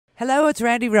Hello, it's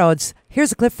Randi Rhodes.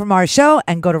 Here's a clip from our show,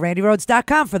 and go to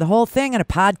randyrhodes.com for the whole thing and a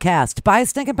podcast. Buy a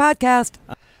stinking podcast.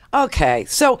 Okay,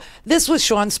 so this was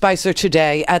Sean Spicer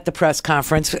today at the press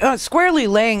conference, squarely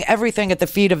laying everything at the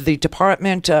feet of the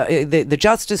department, the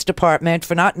Justice Department,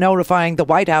 for not notifying the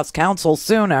White House counsel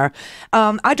sooner.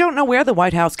 I don't know where the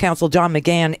White House counsel, John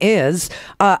McGahn, is.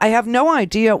 I have no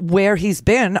idea where he's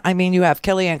been. I mean, you have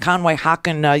Kellyanne Conway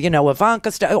hawking,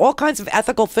 Ivanka, all kinds of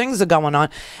ethical things are going on.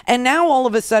 And now all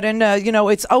of a sudden,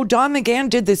 it's, Don McGahn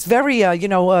did this very,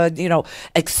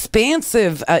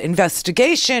 expansive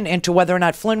investigation into whether or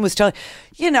not Flynn was telling,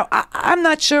 I'm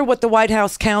not sure what the White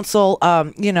House counsel,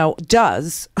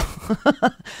 does.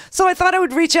 So I thought I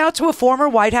would reach out to a former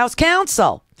White House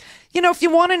counsel. If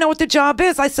you want to know what the job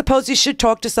is, I suppose you should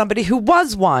talk to somebody who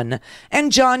was one.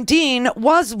 And John Dean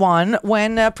was one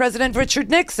when President Richard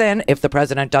Nixon, if the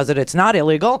president does it, it's not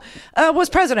illegal, was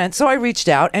president. So I reached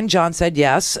out and John said,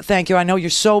 yes, thank you. I know you're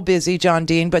so busy, John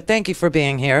Dean, but thank you for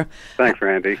being here. Thanks,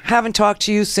 Randi. Haven't talked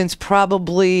to you since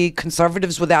probably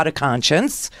Conservatives Without a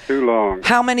Conscience. Too long.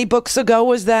 How many books ago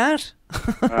was that?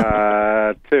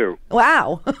 2.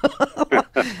 Wow.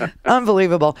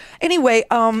 Unbelievable. Anyway,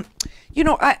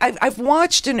 I've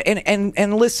watched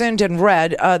and listened and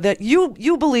read that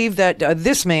you believe that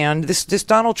this man, this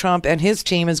Donald Trump and his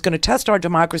team is going to test our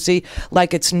democracy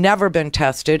like it's never been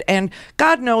tested. And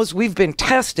God knows we've been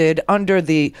tested under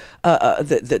the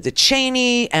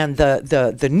Cheney and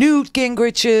the Newt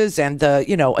Gingriches and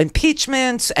the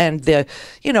impeachments and the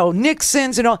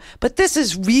Nixons and all. But this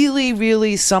is really,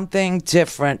 really something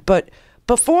different. But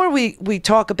before we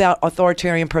talk about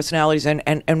authoritarian personalities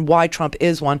and why Trump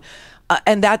is one,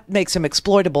 and that makes him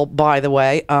exploitable, by the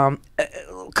way.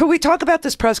 Could we talk about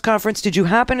this press conference? Did you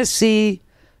happen to see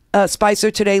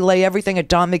Spicer today lay everything at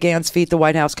Don McGahn's feet, the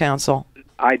White House counsel?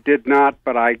 I did not,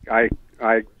 but I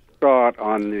saw it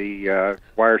on the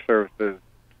wire services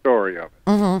story of it.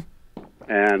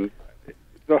 Mm-hmm. And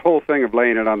the whole thing of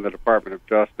laying it on the Department of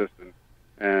Justice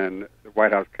and the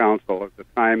White House counsel, the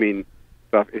timing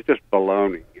stuff, is just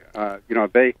baloney.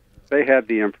 They had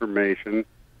the information.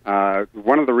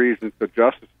 One of the reasons the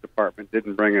Justice Department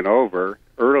didn't bring it over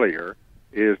earlier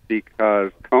is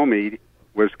because Comey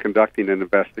was conducting an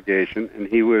investigation, and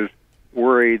he was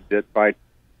worried that by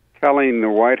telling the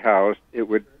White House it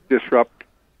would disrupt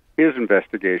his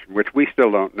investigation, which we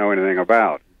still don't know anything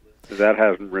about. That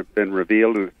hasn't been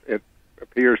revealed, and it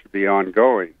appears to be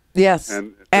ongoing. Yes,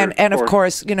 and of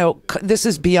course, this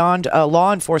is beyond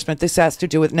law enforcement. This has to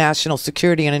do with national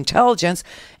security and intelligence,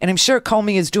 and I'm sure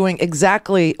Comey is doing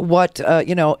exactly what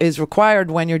is required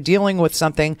when you're dealing with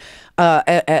something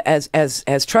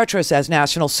as treacherous as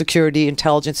national security,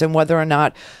 intelligence, and whether or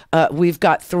not we've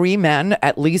got 3 men,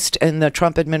 at least in the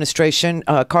Trump administration,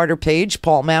 Carter Page,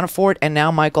 Paul Manafort, and now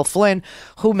Michael Flynn,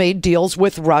 who made deals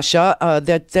with Russia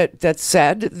that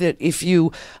said that if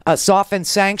you soften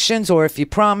sanctions or if you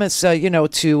promise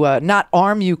to not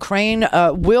arm Ukraine,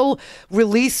 will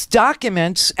release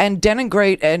documents and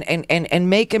denigrate and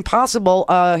make impossible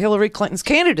Hillary Clinton's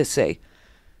candidacy.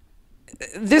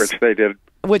 Which they did.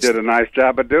 Did a nice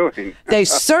job of doing. They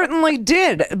certainly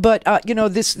did. But,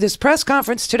 this press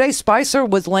conference today, Spicer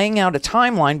was laying out a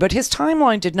timeline, but his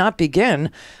timeline did not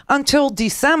begin until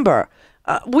December.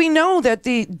 We know that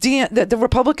the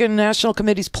Republican National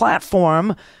Committee's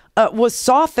platform was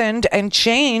softened and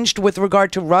changed with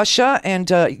regard to Russia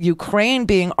and Ukraine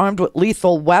being armed with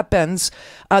lethal weapons.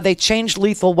 They changed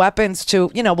lethal weapons to,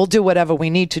 we'll do whatever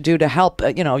we need to do to help,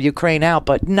 Ukraine out,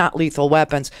 but not lethal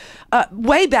weapons,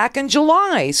 way back in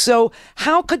July. So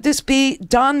how could this be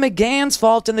Don McGahn's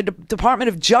fault and the Department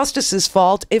of Justice's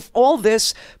fault if all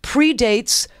this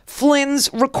predates Flynn's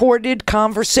recorded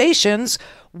conversations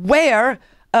where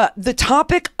the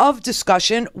topic of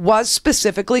discussion was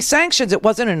specifically sanctions? It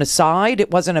wasn't an aside.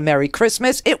 It wasn't a Merry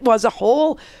Christmas. It was a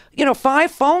whole,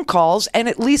 5 phone calls, and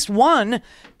at least one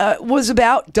was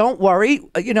about, don't worry,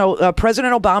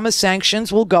 President Obama's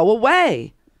sanctions will go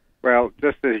away. Well,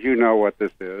 just as you know what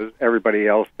this is, everybody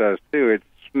else does too. It's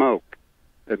smoke,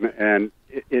 and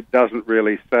it doesn't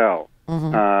really sell.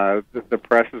 Mm-hmm. The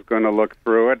press is going to look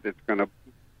through it. It's going to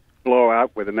blow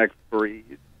out with the next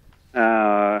breeze.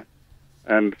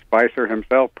 And Spicer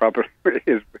himself probably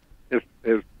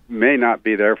may not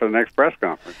be there for the next press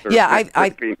conference. Yeah, I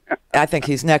think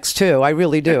he's next too. I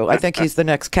really do. I think he's the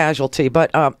next casualty. But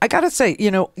I got to say,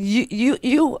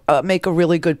 you make a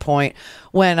really good point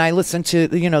when I listen to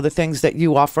the things that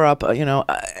you offer up.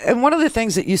 And one of the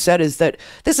things that you said is that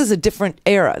this is a different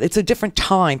era. It's a different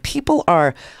time. People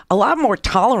are a lot more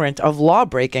tolerant of law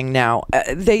breaking now.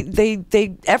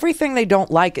 They everything they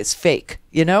don't like is fake.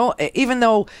 Even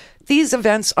though these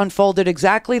events unfolded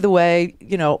exactly the way,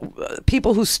 you know,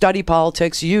 people who study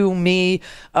politics, you, me,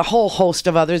 a whole host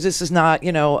of others. This is not,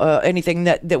 you know, anything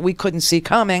that we couldn't see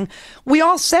coming. We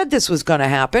all said this was going to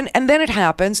happen, and then it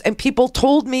happens, and people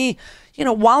told me, you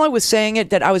know, while I was saying it,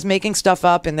 that I was making stuff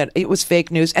up and that it was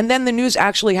fake news, and then the news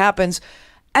actually happens.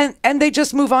 And they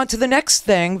just move on to the next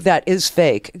thing that is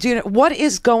fake. Do you know what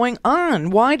is going on?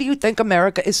 Why do you think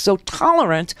America is so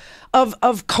tolerant of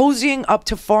cozying up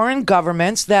to foreign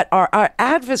governments that are our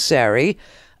adversary,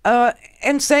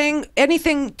 and saying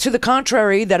anything to the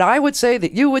contrary that I would say,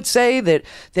 that you would say, that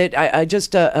I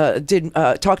just did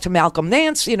talk to Malcolm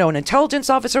Nance, you know, an intelligence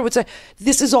officer would say,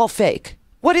 this is all fake.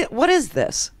 What is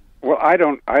this? Well, I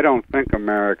don't think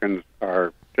Americans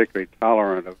are particularly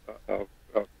tolerant of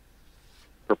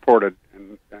reported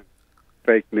and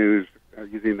fake news,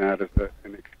 using that as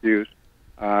an excuse.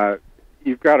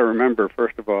 You've got to remember,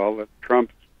 first of all, that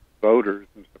Trump's voters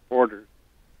and supporters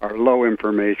are low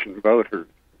information voters.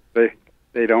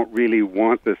 They don't really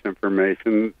want this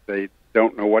information. They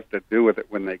don't know what to do with it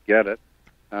when they get it.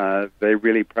 They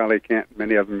really probably can't,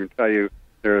 many of them can tell you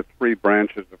there are 3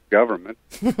 branches of government.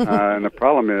 And the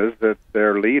problem is that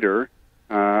their leader,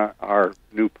 our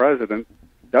new president,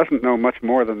 doesn't know much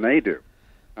more than they do.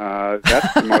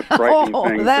 That's the most frightening thing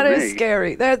to me. That is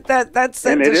scary. That's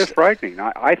and it is frightening.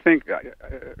 I think,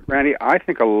 Randy, I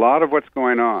think a lot of what's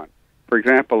going on, for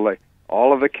example, like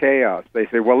all of the chaos, they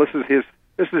say, well, this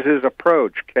is his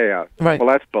approach, chaos. Right. Well,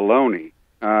 that's baloney.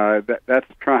 That's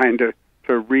trying to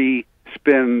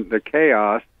re-spin the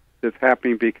chaos that's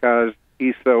happening because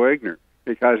he's so ignorant,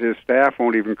 because his staff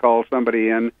won't even call somebody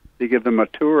in to give them a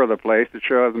tour of the place to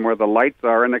show them where the lights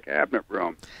are in the cabinet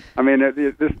room. I mean,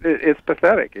 it's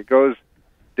pathetic. It goes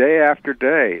day after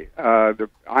day.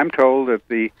 I'm told that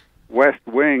the West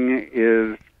Wing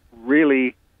is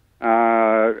really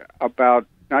about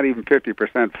not even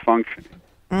 50% functioning.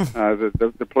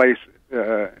 The place,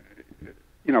 you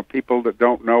know, people that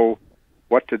don't know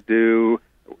what to do.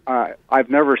 I've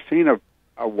never seen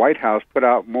a White House put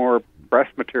out more press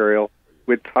material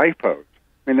with typos.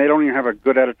 I mean, they don't even have a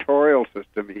good editorial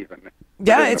system, even.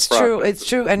 Yeah, it's true. It's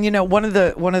true. And you know, one of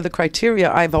the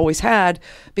criteria I've always had,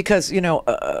 because you know,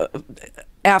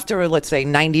 after let's say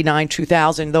 99,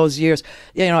 2000, those years,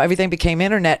 you know, everything became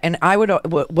internet, and I would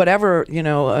whatever, you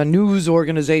know, a news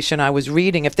organization I was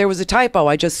reading, if there was a typo,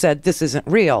 I just said this isn't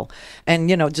real, and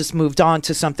you know, just moved on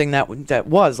to something that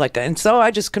was like, and so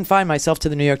I just confined myself to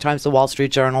the New York Times, the Wall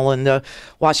Street Journal, and the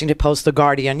Washington Post, the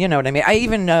Guardian. You know what I mean? I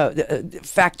even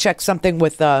fact checked something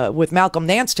with Malcolm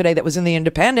Nance today that was in the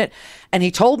Independent, and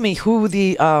he told me who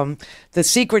the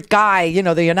secret guy, you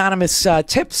know, the anonymous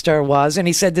tipster was, and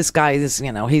he said this guy is,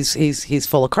 you know, he's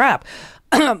full of crap.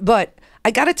 But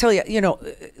I got to tell you, you know,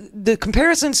 the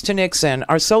comparisons to Nixon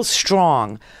are so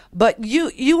strong. But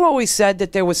you always said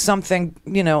that there was something,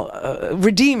 you know,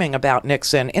 redeeming about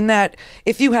Nixon, in that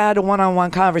if you had a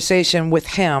one-on-one conversation with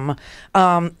him,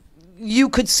 you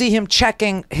could see him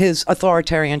checking his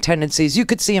authoritarian tendencies. You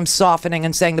could see him softening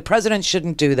and saying the president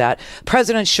shouldn't do that.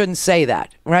 President shouldn't say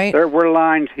that, right? There were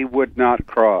lines he would not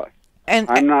cross. And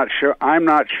I'm not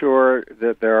sure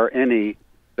that there are any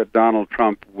that Donald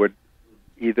Trump would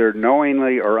either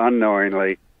knowingly or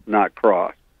unknowingly not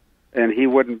cross. And he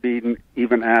wouldn't be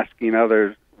even asking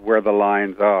others where the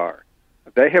lines are.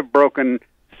 They have broken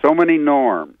so many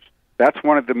norms. That's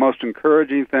one of the most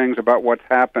encouraging things about what's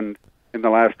happened in the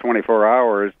last 24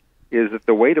 hours, is that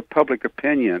the weight of public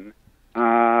opinion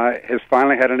has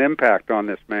finally had an impact on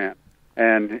this man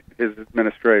and his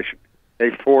administration. They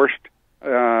forced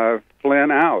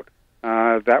Flynn out.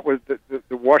 That was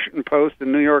the Washington Post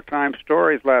and New York Times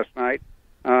stories last night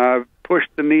pushed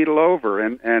the needle over,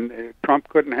 and Trump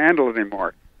couldn't handle it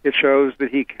anymore. It shows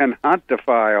that he cannot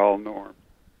defy all norms.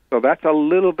 So that's a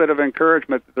little bit of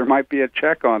encouragement that there might be a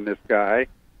check on this guy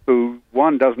who,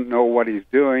 one, doesn't know what he's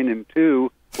doing, and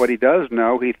two, what he does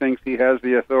know, he thinks he has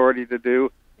the authority to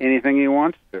do anything he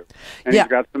wants to. And he's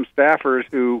got some staffers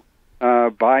who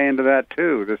buy into that,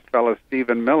 too. This fellow,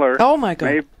 Stephen Miller, oh my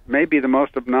God, may be the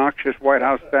most obnoxious White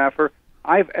House staffer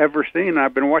I've ever seen.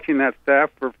 I've been watching that staff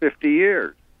for 50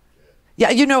 years. Yeah,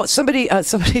 you know, somebody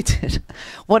did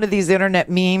one of these internet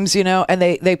memes, you know, and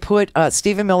they put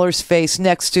Stephen Miller's face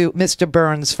next to Mr.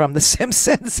 Burns from The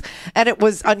Simpsons, and it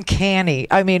was uncanny.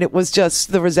 I mean, it was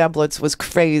just, the resemblance was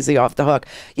crazy off the hook.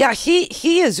 Yeah,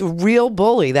 he is a real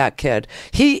bully, that kid.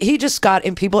 He just got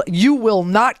in people, you will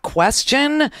not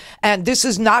question, and this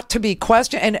is not to be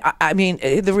questioned. And I mean,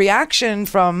 the reaction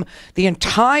from the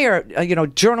entire, you know,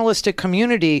 journalistic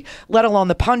community, let alone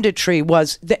the punditry,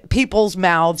 was that people's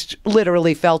mouths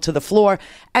literally fell to the floor.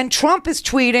 And Trump is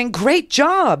tweeting, "Great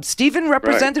job. Stephen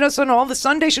represented us on all the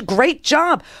Sunday show. Great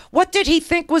job." What did he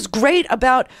think was great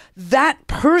about that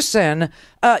person,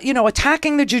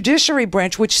 attacking the judiciary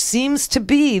branch, which seems to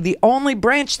be the only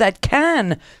branch that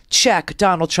can check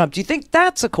Donald Trump? Do you think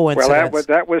that's a coincidence? Well,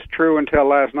 that was true until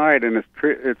last night, and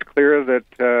it's clear that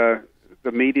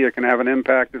the media can have an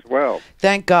impact as well.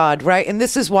 Thank God, right? And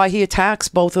this is why he attacks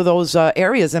both of those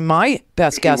areas, in my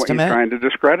best guesstimate. He's trying to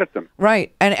discredit them.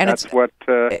 Right. And that's it's, what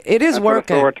it is that's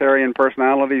working. What authoritarian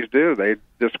personalities do. They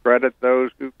discredit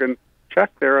those who can check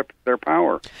their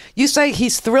power. You say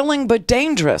he's thrilling but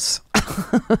dangerous.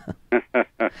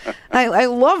 I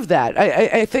love that.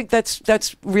 I think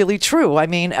that's really true. I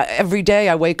mean, every day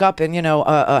I wake up and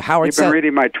Howard. You've been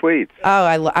reading my tweets. Oh,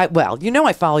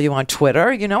 I follow you on Twitter.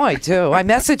 I do. I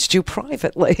messaged you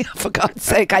privately. For God's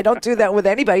sake, I don't do that with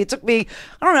anybody. It took me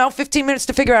 15 minutes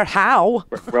to figw out how.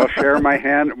 Well, share my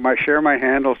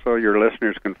handle so your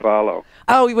listeners can follow.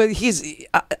 Oh, well,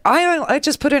 I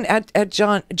just put in at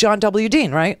John W.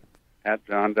 Dean, right? At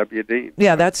John W. Dean.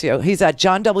 Yeah, that's you. He's at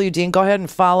John W. Dean. Go ahead and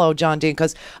follow John Dean,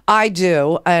 because I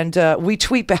do, and we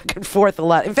tweet back and forth a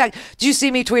lot. In fact, did you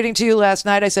see me tweeting to you last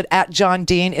night? I said at John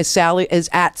Dean is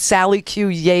at Sally Q.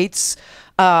 Yates.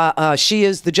 She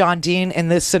is the John Dean in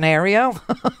this scenario.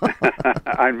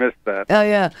 I missed that. Oh,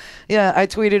 yeah. I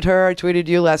tweeted her. I tweeted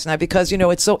you last night because,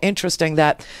 it's so interesting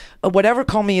that whatever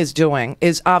Comey is doing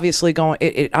is obviously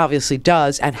it obviously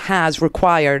does and has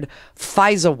required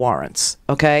FISA warrants.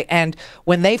 Okay. And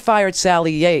when they fired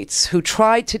Sally Yates, who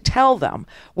tried to tell them,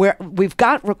 we've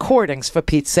got recordings, for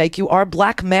Pete's sake, you are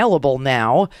blackmailable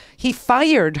now. He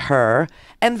fired her.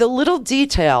 And the little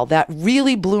detail that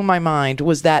really blew my mind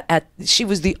was that she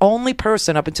was the only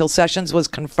person up until Sessions was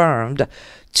confirmed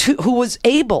who was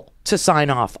able to sign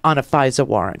off on a FISA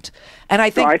warrant. And I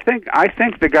think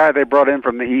the guy they brought in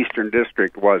from the Eastern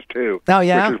District was too. Oh,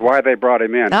 yeah? Which is why they brought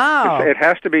him in. Oh. It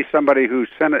has to be somebody who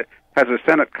has a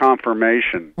Senate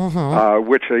confirmation,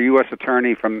 which a U.S.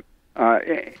 attorney from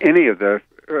any of the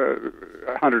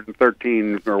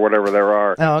 113 or whatever there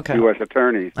are U.S.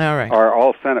 attorneys are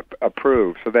all Senate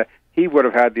approved, so that he would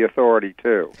have had the authority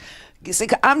too. You see,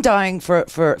 I'm dying for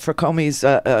Comey's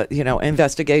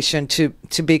investigation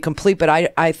to be complete, but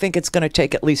I think it's going to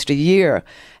take at least a year.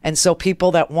 And so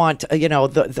people that want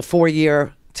the 4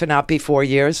 year to not be 4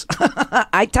 years,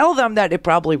 I tell them that it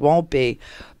probably won't be,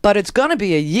 but it's going to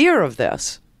be a year of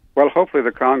this. Well, hopefully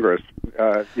the Congress,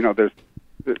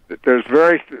 there's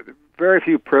very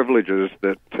few privileges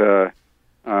that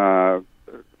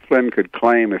Flynn could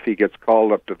claim if he gets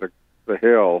called up to the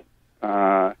Hill,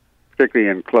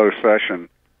 particularly in closed session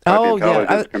by the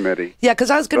Intelligence Committee. Yeah, because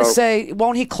I was going to say,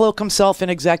 won't he cloak himself in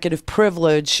executive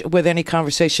privilege with any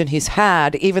conversation he's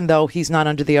had, even though he's not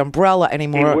under the umbrella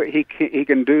anymore? He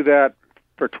can do that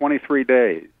for 23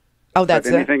 days. Oh, that's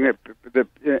it. Anything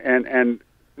and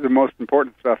the most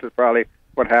important stuff is probably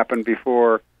what happened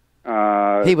before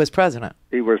he was president.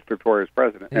 He was before he was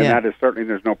president, and that is certainly,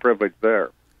 there's no privilege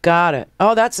there. Got it.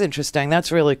 Oh, that's interesting.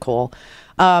 That's really cool.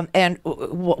 And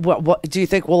what do you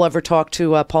think we'll ever talk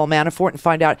to Paul Manafort and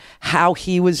find out how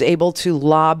he was able to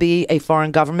lobby a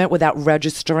foreign government without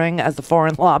registering as a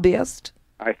foreign lobbyist?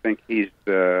 I think he's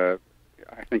going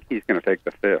to take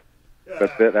the fifth.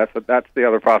 But that's the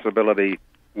other possibility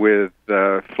with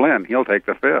Flynn. He'll take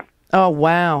the fifth. Oh,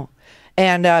 wow.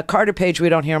 And Carter Page we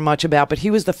don't hear much about, but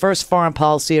he was the first foreign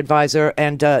policy advisor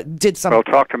and did some... Well,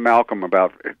 talk to Malcolm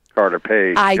about Carter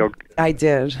Page. I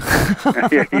did.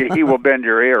 he will bend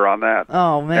your ear on that.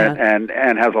 Oh, man.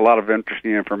 And has a lot of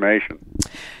interesting information.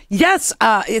 Yes,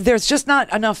 there's just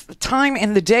not enough time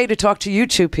in the day to talk to you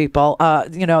two people.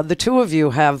 The two of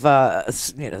you have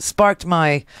sparked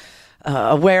my...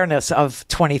 awareness of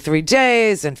 23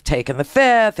 days and taking the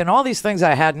fifth and all these things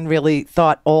I hadn't really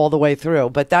thought all the way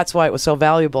through. But that's why it was so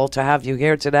valuable to have you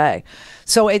here today.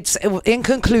 So in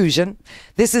conclusion,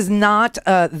 this is not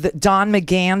Don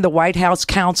McGahn, the White House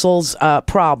counsel's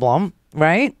problem,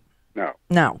 right?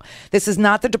 No. This is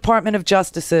not the Department of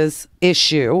Justice's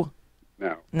issue.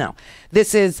 No.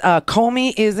 This is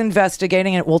Comey is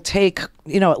investigating, and it will take,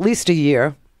 at least a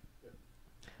year.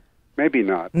 Maybe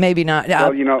not.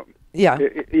 Well, yeah.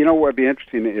 What would be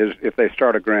interesting is if they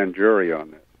start a grand jury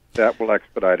on this. That will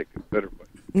expedite it considerably.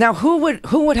 Now, who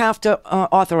would have to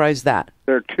authorize that?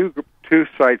 There are two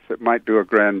sites that might do a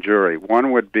grand jury.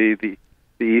 One would be the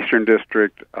Eastern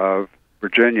District of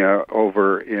Virginia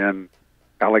over in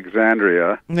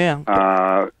Alexandria. Yeah.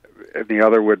 And the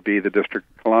other would be the District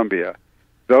of Columbia.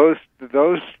 Those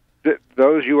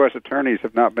U.S. attorneys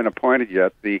have not been appointed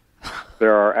yet.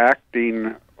 There are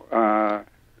acting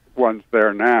ones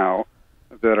there now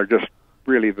that are just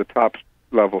really the top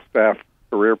level staff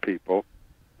career people.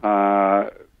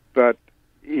 But,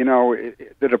 you know,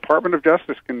 the Department of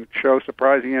Justice can show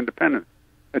surprising independence.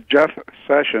 Jeff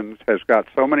Sessions has got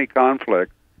so many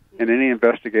conflicts in any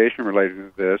investigation related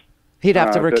to this. He'd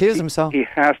have to recuse himself. He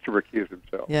has to recuse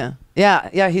himself.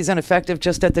 Yeah. He's ineffective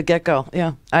just at the get-go.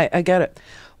 Yeah, I get it.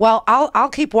 Well, I'll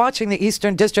keep watching the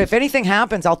Eastern District. If anything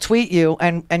happens, I'll tweet you,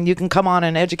 and you can come on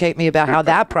and educate me about how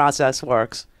that process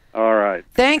works. All right.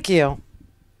 Thank you.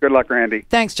 Good luck, Randy.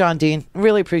 Thanks, John Dean.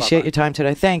 Really appreciate your time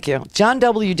today. Thank you. John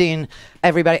W. Dean,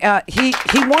 everybody. He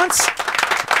wants...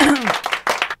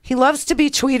 He loves to be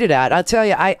tweeted at. I'll tell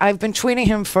you, I've been tweeting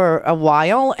him for a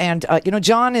while, and you know,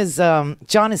 John is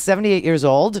 78 years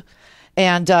old,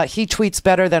 and he tweets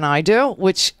better than I do,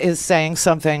 which is saying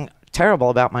something terrible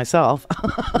about myself.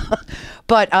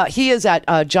 But he is at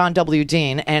John W.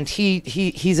 Dean, and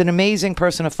he's an amazing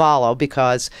person to follow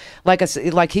because,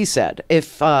 like he said,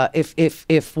 if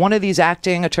one of these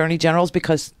acting attorney generals,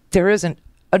 because there isn't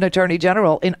an attorney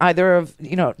general in either of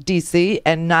D.C.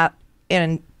 and not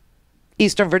in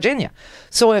Eastern Virginia.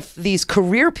 So if these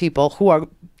career people who are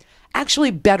actually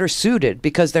better suited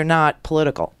because they're not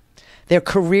political, they're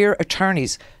career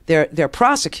attorneys, they're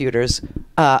prosecutors.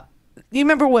 You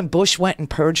remember when Bush went and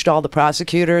purged all the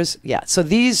prosecutors? Yeah. So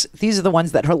these are the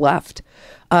ones that are left.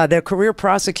 They're career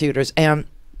prosecutors, and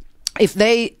if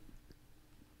they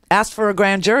asked for a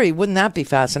grand jury, wouldn't that be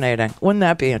fascinating? Wouldn't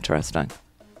that be interesting?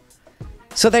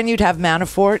 So then you'd have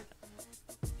Manafort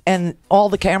and all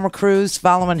the camera crews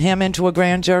following him into a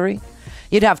grand jury.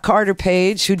 You'd have Carter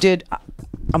Page, who did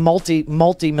a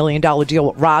multi-million-dollar deal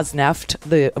with Rosneft,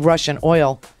 the Russian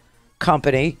oil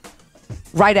company,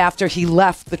 right after he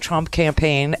left the Trump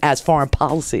campaign as foreign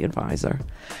policy advisor.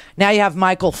 Now you have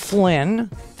Michael Flynn,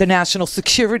 the national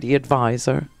security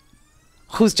advisor,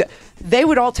 they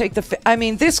would all take I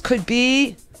mean, this could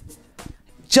be,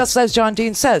 just as John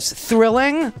Dean says,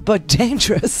 thrilling but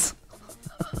dangerous.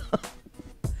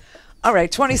 All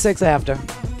right, 26 after.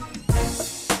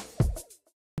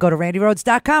 Go to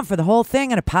randyrhodes.com for the whole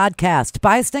thing and a podcast.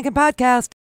 Buy a stinking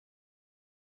podcast.